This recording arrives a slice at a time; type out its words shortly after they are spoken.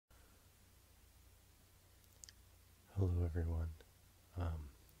Hello everyone.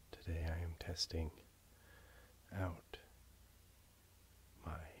 Today I am testing out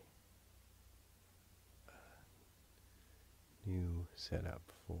my new setup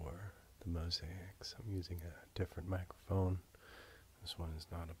for the Mosaics. I'm using a different microphone. This one is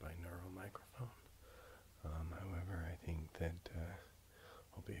not a binaural microphone. However, I think that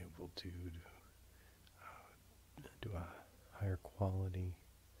I'll be able to do a higher quality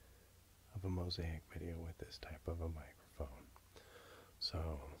of a Mosaic video with this type of a microphone. So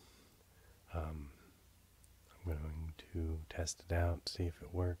I'm going to test it out, see if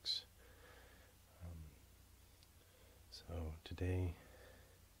it works. So today,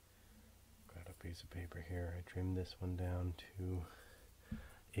 I've got a piece of paper here. I trimmed this one down to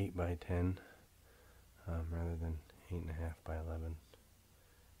 8 by 10 rather than 8.5 by 11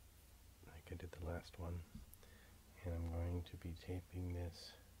 like I did the last one. And I'm going to be taping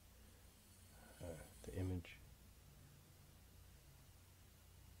this, the image.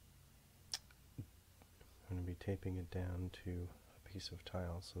 I'm going to be taping it down to a piece of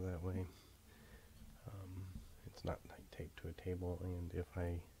tile so that way it's not like taped to a table, and if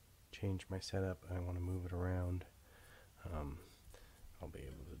I change my setup and I want to move it around, I'll be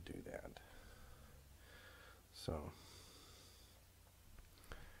able to do that. So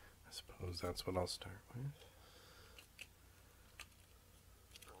I suppose that's what I'll start with.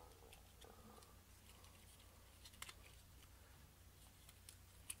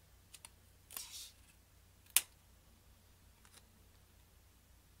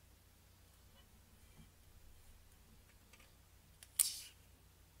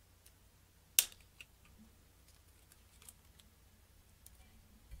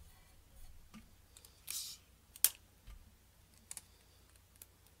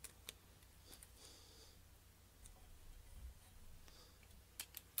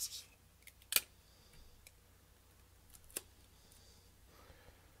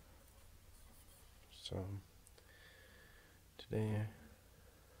 So today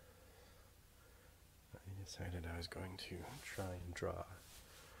I decided I was going to try and draw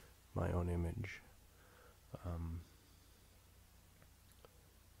my own image.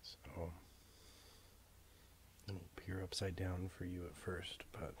 So it'll appear upside down for you at first,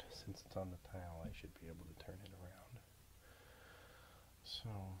 but since it's on the tile, I should be able to turn it around. So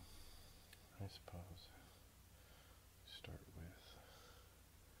I suppose start with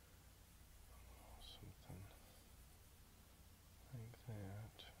something like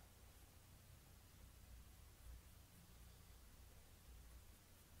that.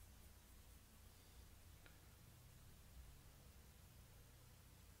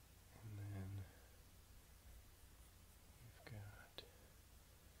 And then we've got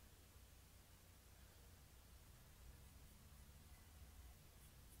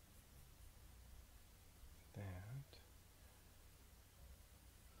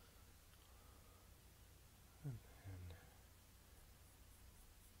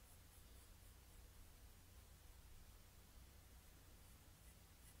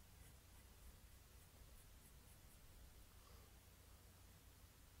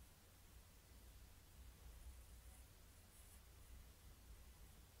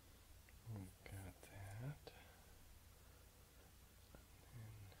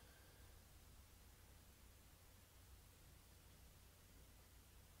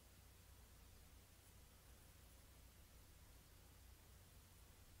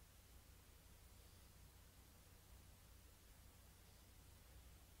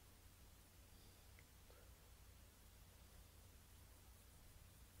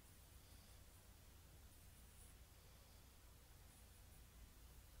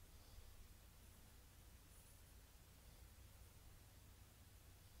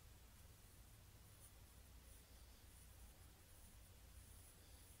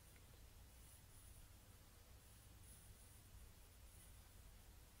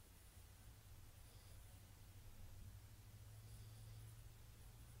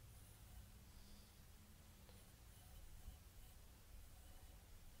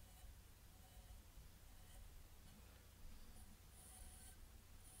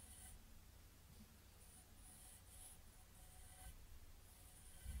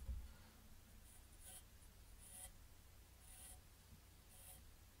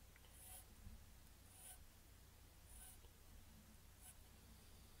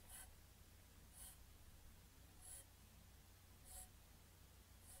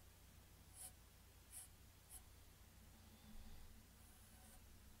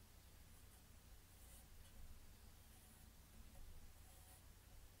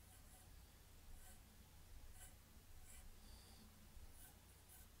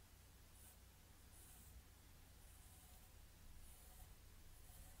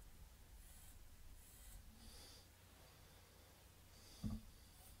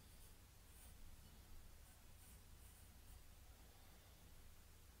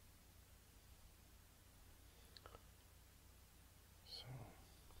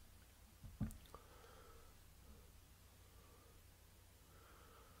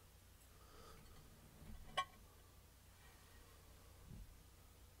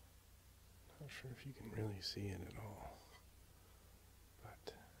sure if you can really see it at all,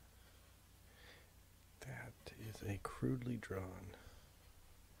 but that is a crudely drawn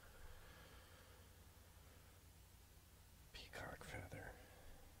peacock feather.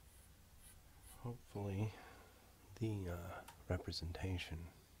 Hopefully the representation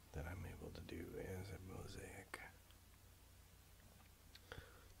that I'm able to do as a mosaic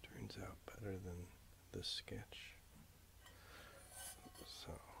turns out better than the sketch.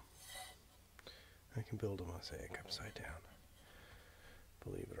 So I can build a mosaic upside down.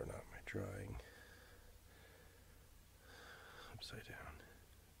 Believe it or not, my drawing upside down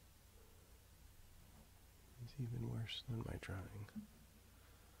is even worse than my drawing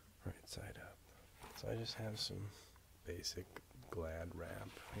right side up. So I just have some basic Glad wrap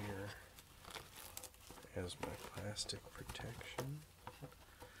here as my plastic protection.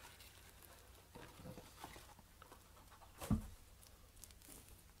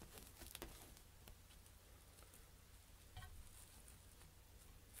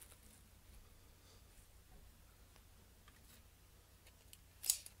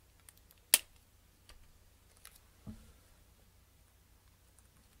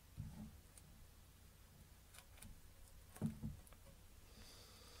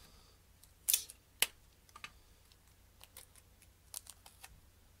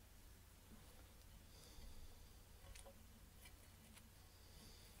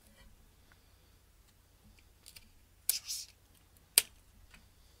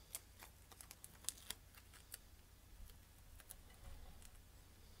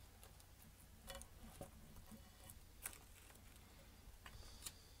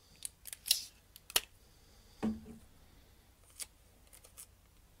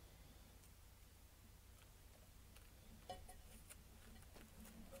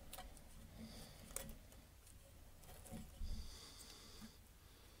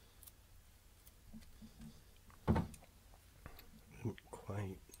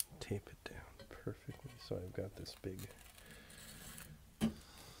 Quite tape it down perfectly, so I've got this big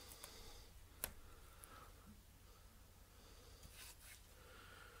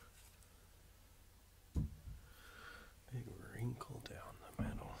wrinkle down the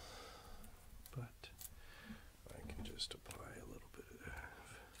middle, but I can just apply a little bit of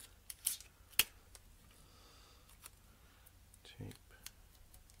tape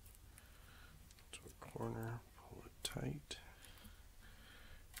to a corner, pull it tight,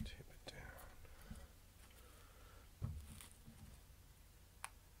 tape it down.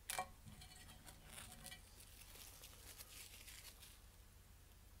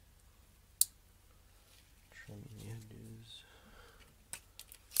 Trim the edges.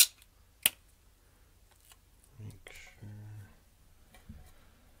 Make sure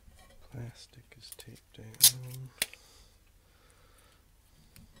plastic is taped down.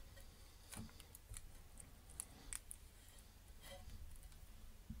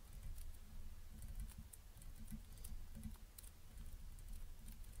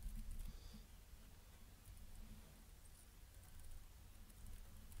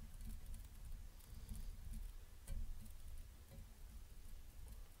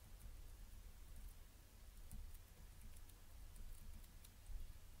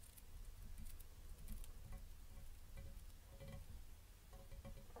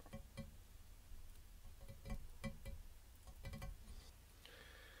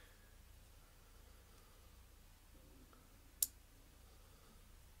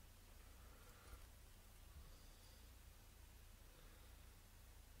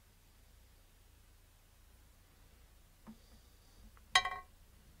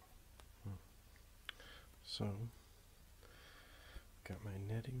 So, got my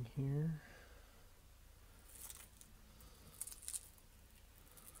netting here.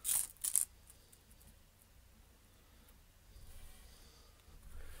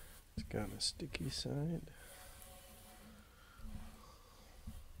 It's got a sticky side.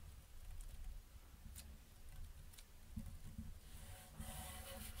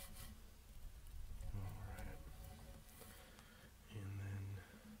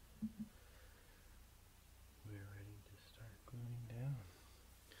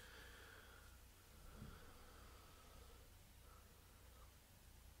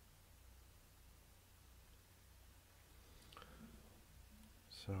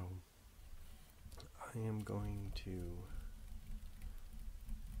 So I am going to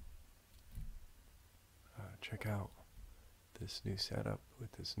check out this new setup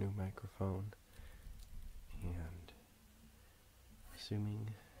with this new microphone, and assuming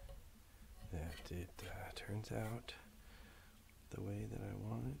that it turns out the way that I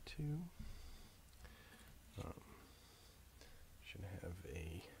want it to, should have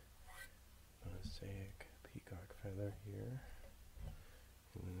a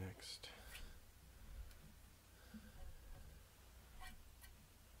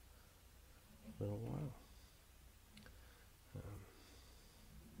little while.